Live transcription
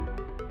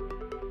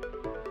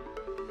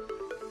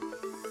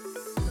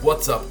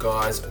What's up,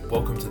 guys?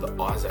 Welcome to the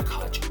Isaac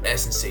Hutch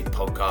S&C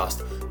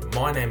podcast.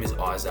 My name is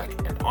Isaac,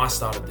 and I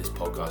started this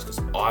podcast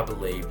because I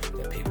believe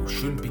that people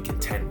shouldn't be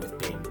content with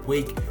being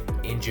weak,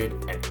 injured,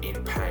 and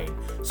in pain.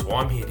 So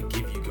I'm here to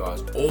give you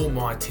guys all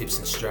my tips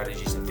and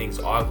strategies and things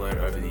I've learned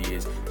over the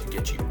years to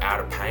get you out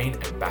of pain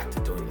and back to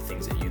doing the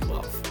things that you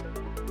love.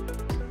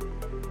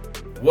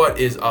 What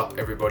is up,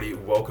 everybody?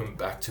 Welcome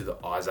back to the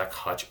Isaac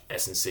Hutch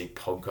S&C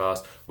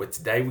podcast, where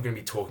today we're going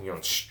to be talking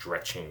on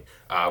stretching,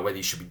 whether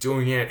you should be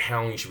doing it,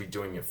 how long you should be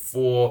doing it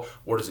for,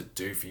 what does it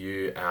do for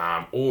you,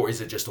 or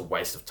is it just a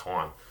waste of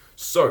time?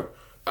 So,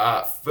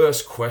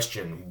 first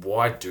question,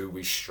 why do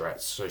we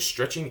stretch? So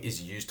stretching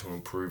is used to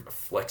improve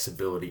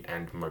flexibility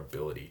and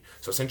mobility.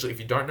 So essentially, if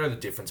you don't know the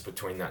difference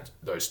between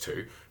those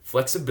two,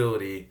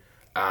 flexibility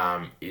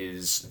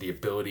is the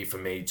ability for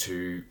me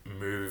to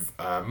move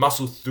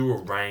muscle through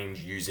a range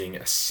using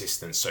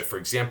assistance. So for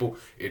example,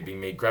 it'd be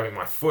me grabbing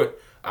my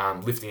foot,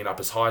 lifting it up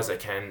as high as I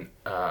can,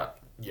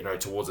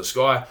 towards the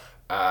sky,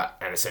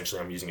 and essentially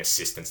I'm using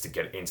assistance to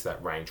get into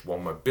that range, while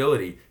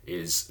mobility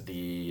is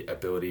the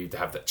ability to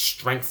have that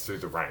strength through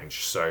the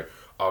range. So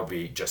I'll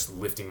be just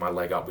lifting my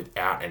leg up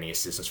without any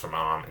assistance from my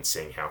arm and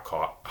seeing how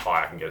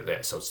high I can get it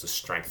there. So it's the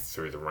strength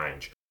through the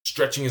range.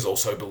 Stretching is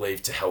also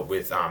believed to help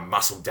with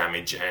muscle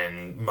damage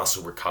and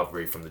muscle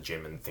recovery from the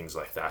gym and things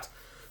like that.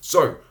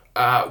 So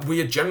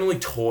we are generally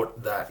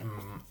taught that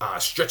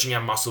stretching our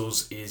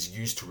muscles is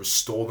used to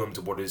restore them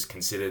to what is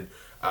considered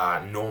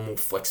normal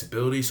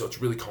flexibility. So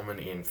it's really common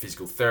in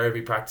physical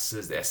therapy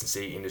practices, the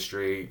S&C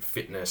industry,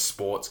 fitness,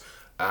 sports,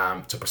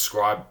 to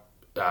prescribe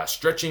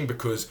stretching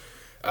because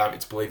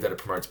it's believed that it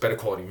promotes better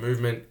quality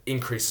movement,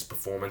 increases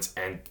performance,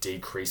 and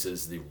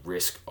decreases the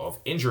risk of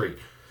injury.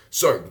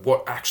 So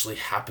what actually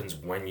happens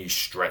when you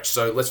stretch?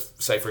 So let's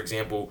say, for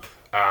example,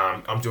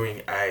 I'm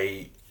doing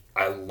a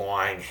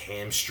lying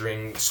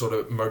hamstring sort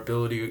of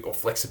mobility or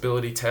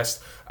flexibility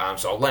test.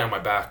 So I'll lay on my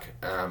back,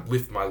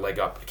 lift my leg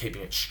up,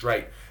 keeping it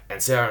straight,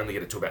 and say I only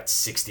get it to about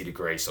 60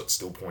 degrees, so it's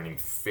still pointing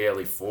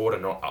fairly forward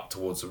and not up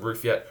towards the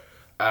roof yet.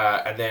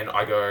 And then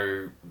I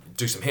go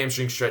do some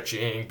hamstring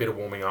stretching, bit of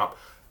warming up.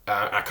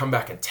 I come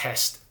back and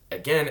test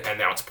again, and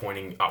now it's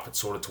pointing up at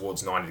sort of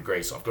towards 90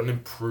 degrees. So I've got an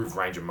improved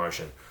range of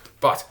motion.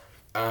 But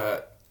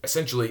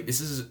essentially,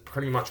 this is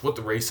pretty much what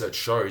the research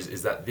shows,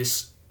 is that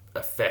this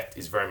effect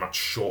is very much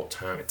short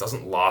term. It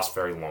doesn't last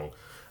very long.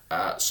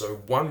 So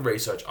one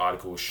research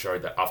article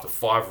showed that after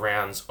 5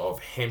 rounds of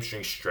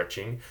hamstring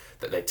stretching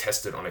that they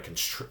tested on a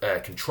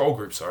control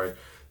group,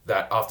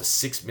 that after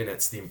 6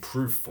 minutes, the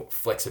improved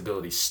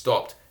flexibility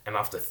stopped. And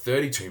after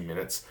 32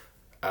 minutes,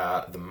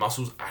 the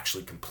muscles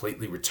actually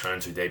completely return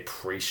to their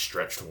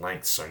pre-stretched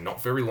length, so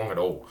not very long at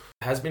all.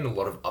 There has been a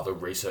lot of other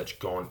research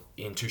gone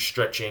into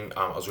stretching.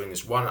 I was reading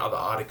this one other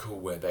article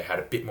where they had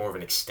a bit more of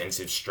an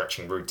extensive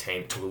stretching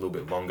routine, took a little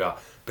bit longer,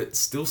 but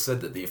still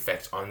said that the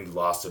effect only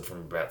lasted from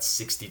about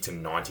 60 to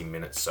 90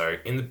 minutes. So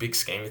in the big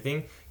scheme of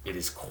things, it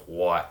is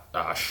quite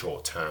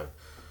short term.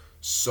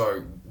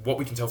 So what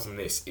we can tell from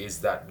this is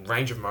that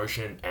range of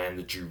motion and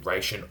the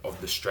duration of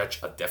the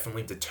stretch are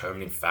definitely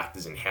determining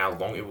factors in how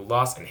long it will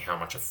last and how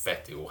much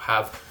effect it will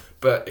have.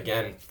 But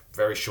again,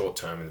 very short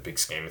term in the big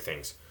scheme of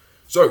things.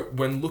 So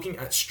when looking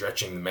at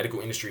stretching, the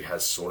medical industry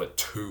has sort of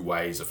 2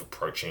 ways of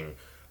approaching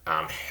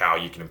how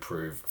you can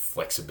improve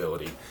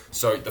flexibility.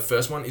 So the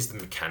first one is the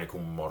mechanical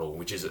model,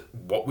 which is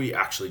what we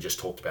actually just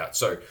talked about.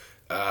 So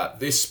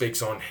this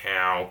speaks on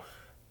how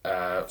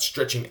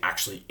stretching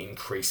actually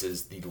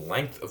increases the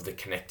length of the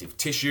connective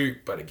tissue,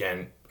 but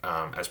again,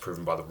 as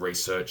proven by the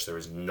research, there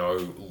is no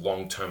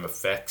long-term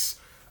effects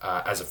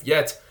as of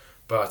yet.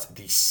 But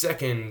the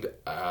second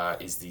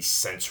is the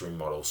sensory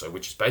model, so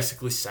which is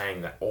basically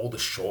saying that all the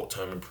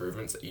short-term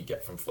improvements that you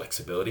get from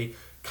flexibility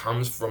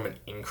comes from an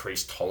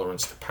increased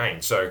tolerance to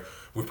pain. So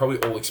we've probably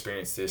all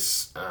experienced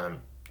this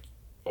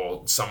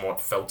or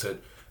somewhat felt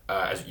it.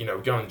 As you know,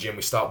 we go in the gym,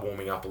 we start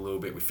warming up a little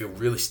bit. We feel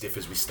really stiff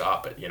as we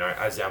start, but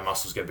as our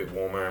muscles get a bit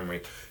warmer and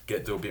we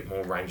get to a bit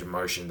more range of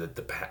motion,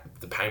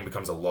 the pain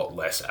becomes a lot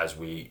less as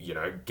we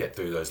get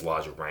through those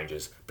larger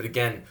ranges. But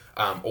again,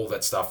 all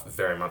that stuff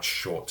very much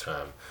short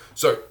term.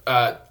 So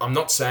I'm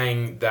not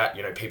saying that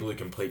people who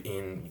complete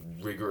in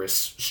rigorous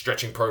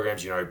stretching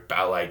programs,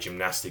 ballet,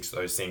 gymnastics,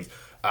 those things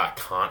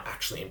can't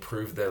actually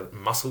improve their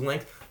muscle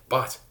length,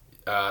 but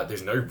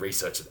there's no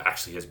research that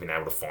actually has been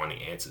able to find the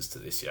answers to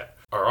this yet.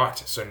 Alright,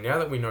 so now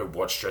that we know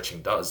what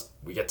stretching does,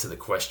 we get to the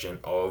question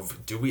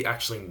of, do we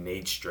actually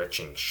need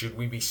stretching? Should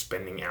we be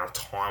spending our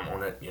time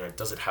on it?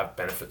 Does it have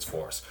benefits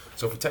for us?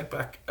 So if we go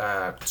back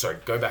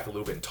a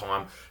little bit in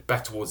time,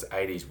 back towards the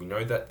 80s, we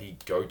know that the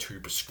go-to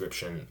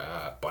prescription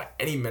by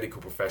any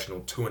medical professional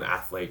to an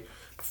athlete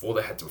before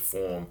they had to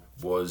perform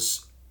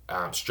was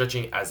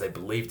stretching, as they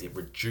believed it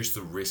reduced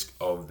the risk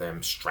of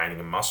them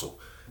straining a muscle.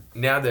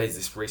 Nowadays,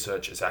 this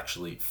research is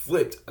actually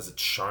flipped, as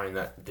it's shown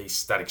that these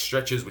static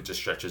stretches, which are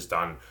stretches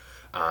done,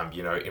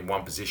 in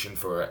one position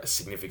for a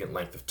significant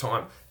length of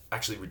time,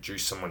 actually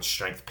reduce someone's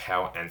strength,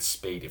 power, and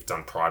speed if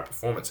done prior to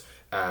performance.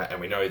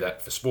 And we know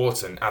that for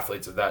sports and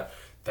athletes of that,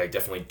 they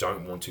definitely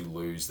don't want to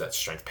lose that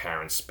strength,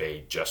 power, and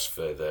speed just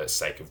for the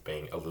sake of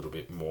being a little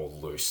bit more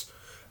loose.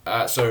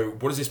 So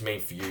what does this mean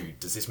for you?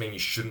 Does this mean you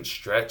shouldn't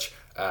stretch?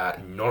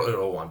 Not at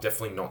all. I'm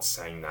definitely not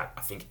saying that.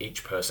 I think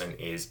each person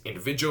is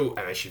individual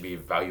and they should be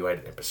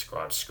evaluated and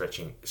prescribed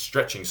stretching,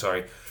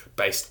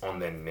 based on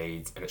their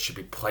needs, and it should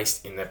be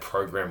placed in their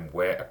program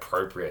where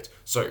appropriate.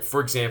 So for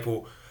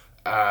example,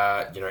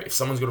 if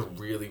someone's got a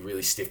really,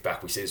 really stiff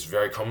back, we see this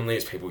very commonly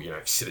as people,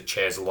 sit at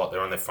chairs a lot, they're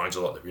on their phones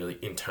a lot, they're really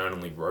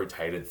internally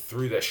rotated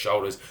through their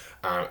shoulders,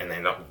 and they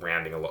end up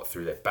rounding a lot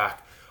through their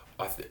back.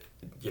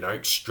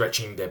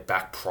 Stretching their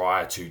back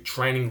prior to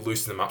training,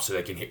 loosen them up so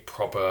they can hit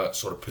proper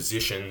sort of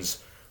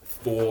positions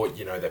for,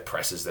 their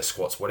presses, their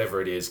squats,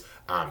 whatever it is,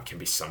 can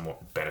be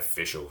somewhat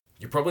beneficial.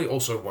 You're probably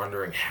also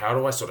wondering, how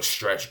do I sort of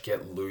stretch,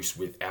 get loose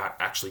without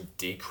actually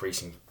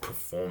decreasing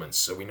performance?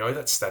 So we know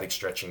that static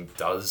stretching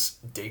does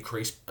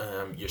decrease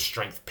your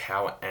strength,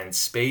 power, and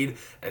speed.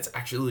 And it's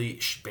actually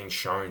been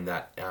shown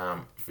that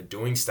for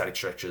doing static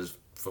stretches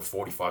for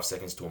 45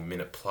 seconds to a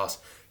minute plus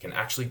can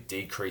actually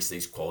decrease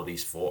these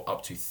qualities for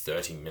up to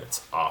 30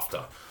 minutes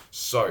after.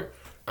 So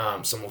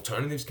some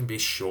alternatives can be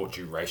short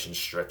duration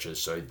stretches.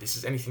 So this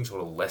is anything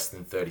sort of less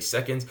than 30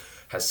 seconds,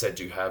 has said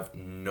to have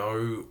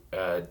no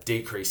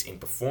decrease in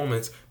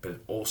performance, but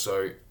it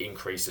also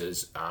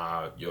increases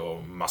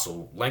your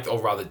muscle length, or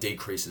rather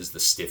decreases the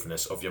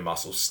stiffness of your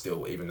muscles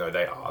still, even though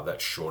they are that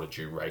shorter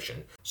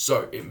duration.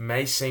 So it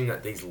may seem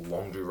that these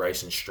long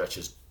duration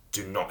stretches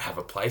do not have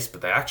a place,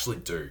 but they actually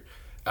do.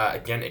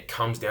 Again, it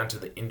comes down to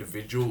the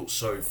individual.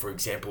 So for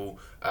example,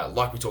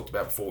 like we talked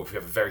about before, if you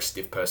have a very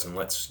stiff person,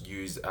 let's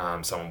use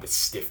someone with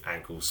stiff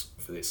ankles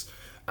for this.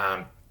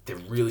 They're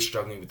really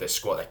struggling with their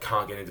squat. They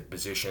can't get into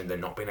position. They're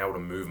not being able to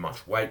move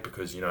much weight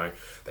because,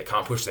 they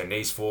can't push their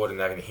knees forward and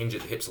they're having to hinge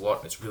at the hips a lot,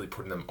 and it's really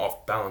putting them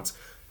off balance.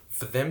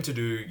 For them to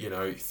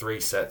do, 3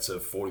 sets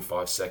of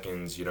 45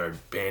 seconds,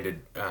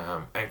 banded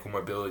ankle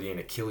mobility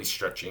and Achilles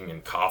stretching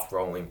and calf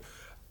rolling,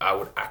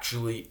 would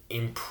actually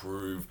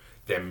improve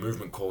their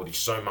movement quality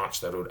so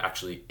much that it would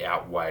actually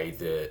outweigh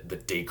the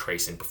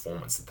decrease in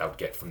performance that they would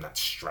get from that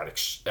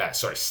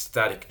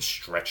static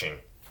stretching.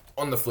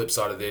 On the flip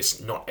side of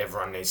this, not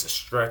everyone needs to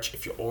stretch.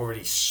 If you're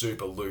already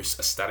super loose,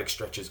 a static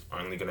stretch is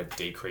only going to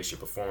decrease your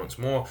performance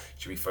more. You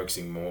should be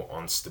focusing more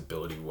on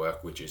stability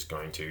work, which is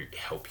going to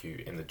help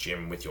you in the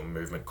gym with your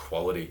movement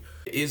quality.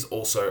 There is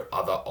also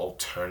other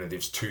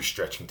alternatives to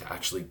stretching to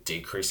actually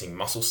decreasing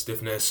muscle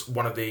stiffness.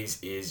 One of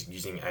these is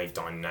using a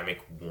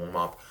dynamic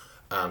warm-up.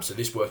 So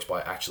this works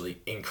by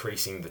actually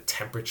increasing the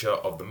temperature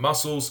of the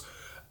muscles.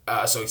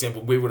 So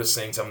example, we would have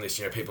seen some of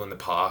this, people in the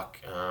park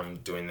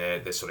doing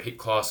their sort of HIIT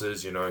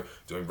classes,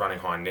 doing running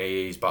high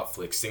knees, butt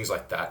flicks, things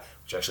like that,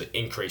 which actually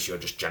increase your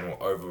just general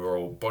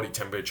overall body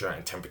temperature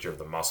and temperature of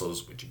the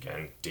muscles, which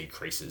again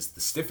decreases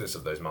the stiffness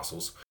of those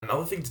muscles.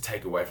 Another thing to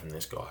take away from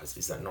this, guys,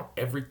 is that not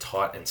every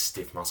tight and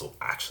stiff muscle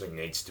actually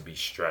needs to be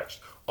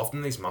stretched.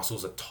 Often these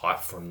muscles are tight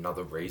for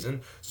another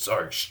reason,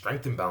 so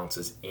strength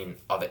imbalances in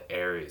other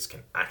areas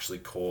can actually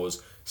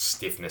cause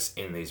stiffness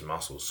in these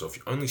muscles. So if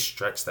you only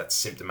stretch that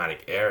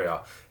symptomatic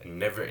area and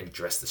never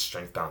address the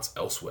strength balance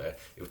elsewhere,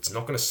 it's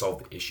not going to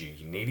solve the issue.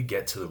 You need to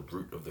get to the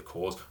root of the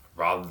cause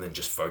rather than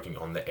just focusing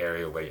on the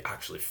area where you're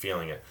actually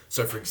feeling it.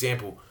 So for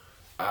example,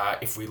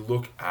 if we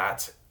look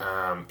at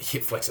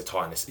hip flexor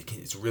tightness,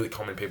 it's really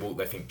common. People,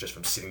 they think just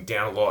from sitting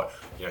down a lot,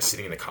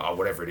 sitting in the car,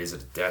 whatever it is,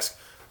 at a desk,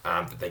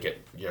 that they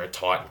get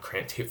tight and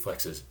cramped hip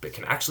flexors, but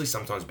can actually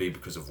sometimes be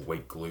because of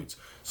weak glutes.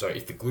 So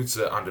if the glutes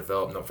are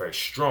undeveloped, not very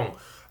strong,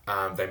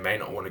 they may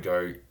not want to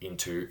go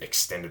into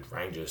extended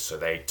ranges. So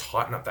they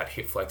tighten up that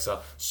hip flexor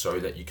so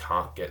that you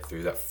can't get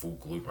through that full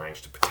glute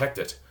range to protect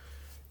it.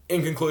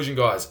 In conclusion,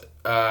 guys,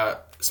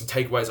 some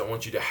takeaways I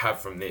want you to have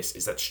from this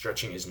is that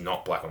stretching is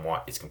not black and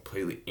white. It's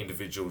completely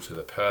individual to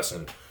the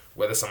person.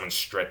 Whether someone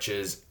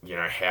stretches,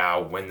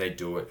 how, when they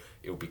do it,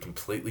 it will be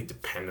completely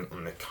dependent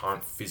on their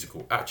current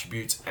physical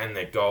attributes and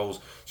their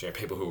goals. So,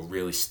 people who are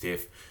really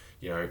stiff,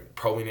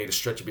 probably need to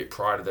stretch a bit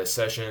prior to their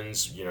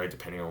sessions,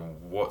 depending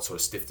on what sort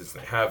of stiffness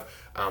they have.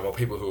 While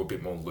people who are a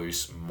bit more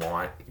loose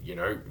might,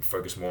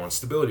 focus more on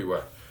stability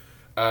work.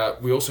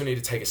 We also need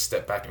to take a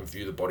step back and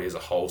view the body as a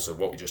whole. So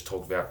what we just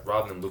talked about,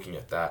 rather than looking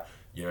at that,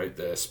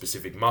 the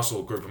specific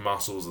muscle, group of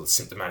muscles, or the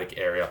symptomatic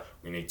area,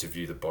 we need to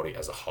view the body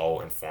as a whole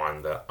and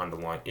find the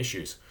underlying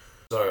issues.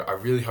 So I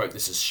really hope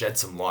this has shed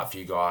some light for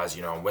you guys,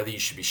 on whether you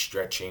should be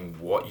stretching,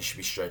 what you should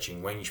be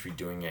stretching, when you should be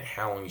doing it,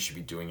 how long you should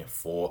be doing it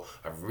for.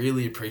 I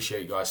really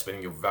appreciate you guys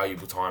spending your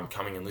valuable time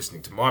coming and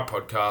listening to my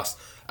podcast.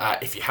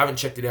 If you haven't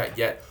checked it out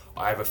yet,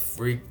 I have a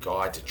free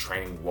guide to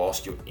training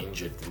whilst you're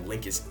injured. The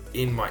link is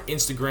in my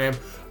Instagram,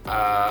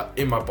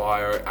 in my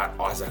bio at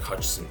Isaac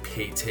Hutchison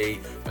PT.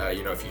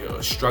 If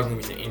you're struggling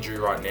with an injury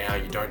right now,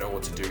 you don't know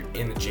what to do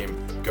in the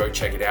gym, go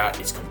check it out.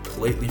 It's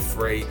completely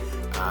free.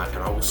 And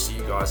I will see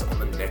you guys on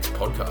the next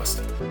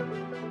podcast.